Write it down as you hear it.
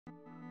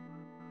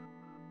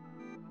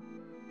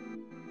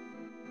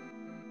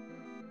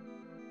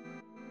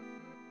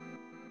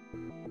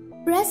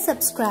Press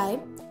subscribe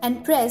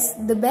and press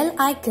the bell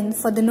icon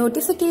for the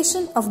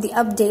notification of the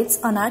updates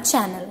on our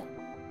channel.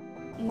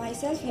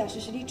 Myself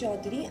Yashashree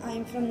Chaudhari. I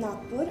am from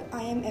Nagpur.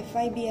 I am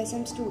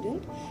IISM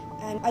student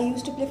and I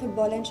used to play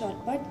football and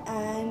shot put,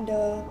 and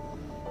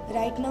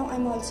right now I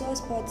am also a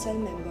sports cell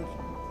member.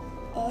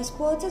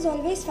 Sports has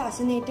always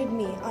fascinated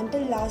me.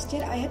 Until last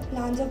year I had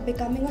plans of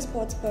becoming a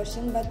sports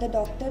person, but the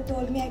doctor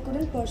told me I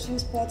couldn't pursue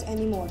sports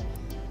anymore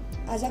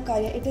as a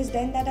career. It is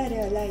then that I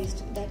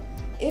realized that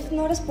if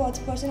not a sports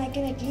person, I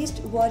can at least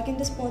work in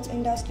the sports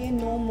industry and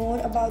know more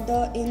about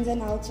the ins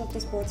and outs of the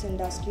sports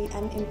industry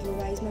and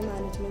improvise my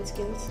management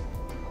skills.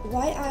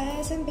 Why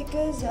IISM?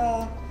 Because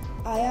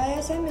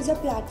IISM is a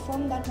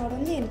platform that not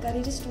only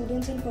encourages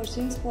students in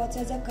pursuing sports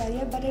as a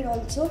career, but it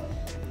also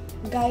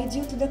guides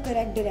you to the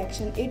correct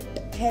direction. It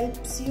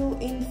helps you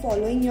in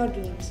following your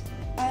dreams.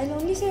 I'll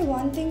only say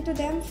one thing to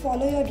them: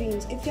 follow your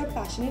dreams. If you're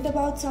passionate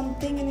about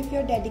something and if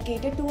you're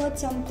dedicated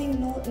towards something,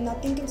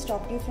 nothing can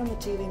stop you from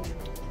achieving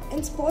it.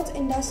 In sports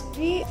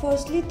industry,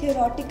 firstly,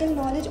 theoretical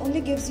knowledge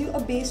only gives you a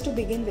base to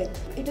begin with.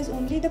 It is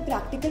only the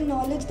practical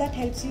knowledge that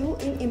helps you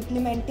in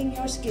implementing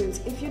your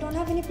skills. If you don't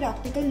have any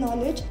practical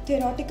knowledge,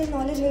 theoretical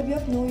knowledge will be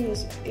of no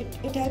use.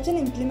 It helps in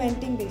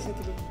implementing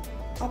basically.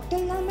 Up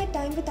till now, my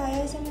time with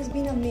IISM has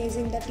been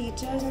amazing. The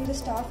teachers and the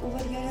staff over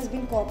here has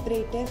been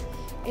cooperative.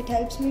 It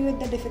helps me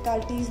with the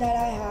difficulties that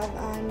I have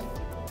and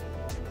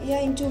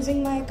in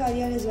choosing my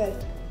career as well.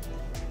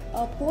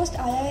 Post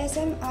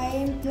IISM, I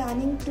am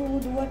planning to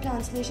do a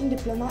translation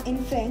diploma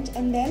in French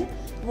and then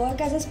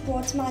work as a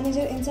sports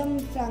manager in some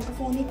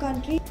francophone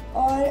country,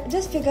 or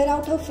just figure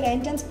out how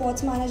French and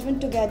sports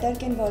management together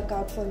can work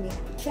out for me.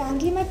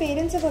 Frankly, my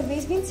parents have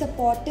always been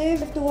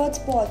supportive towards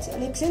sports.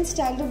 Like since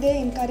childhood, they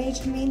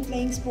encouraged me in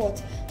playing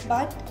sports.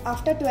 But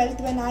after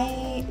 12th, when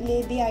I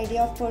laid the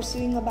idea of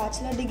pursuing a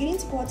bachelor degree in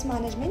sports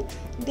management,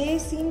 they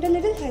seemed a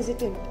little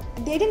hesitant.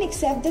 They didn't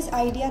accept this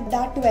idea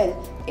that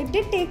well. It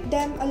did take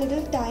them a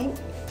little time.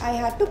 I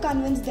had to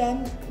convince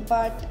them,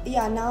 but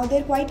now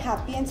they're quite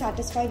happy and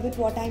satisfied with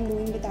what I'm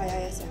doing with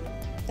IISM.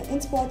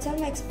 In sports,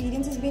 my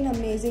experience has been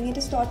amazing. It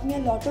has taught me a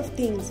lot of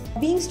things.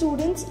 Being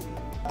students,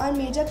 our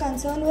major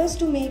concern was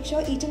to make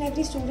sure each and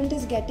every student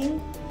is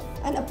getting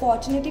an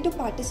opportunity to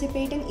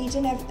participate in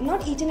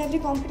not each and every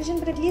competition,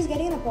 but at least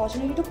getting an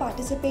opportunity to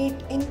participate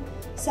in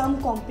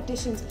some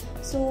competitions.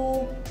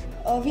 So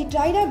we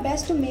tried our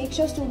best to make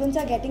sure students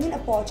are getting an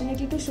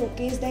opportunity to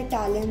showcase their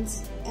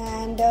talents,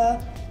 and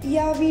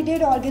we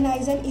did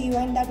organize an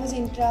event that was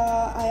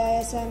intra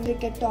IISM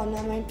cricket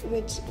tournament,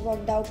 which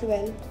worked out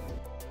well.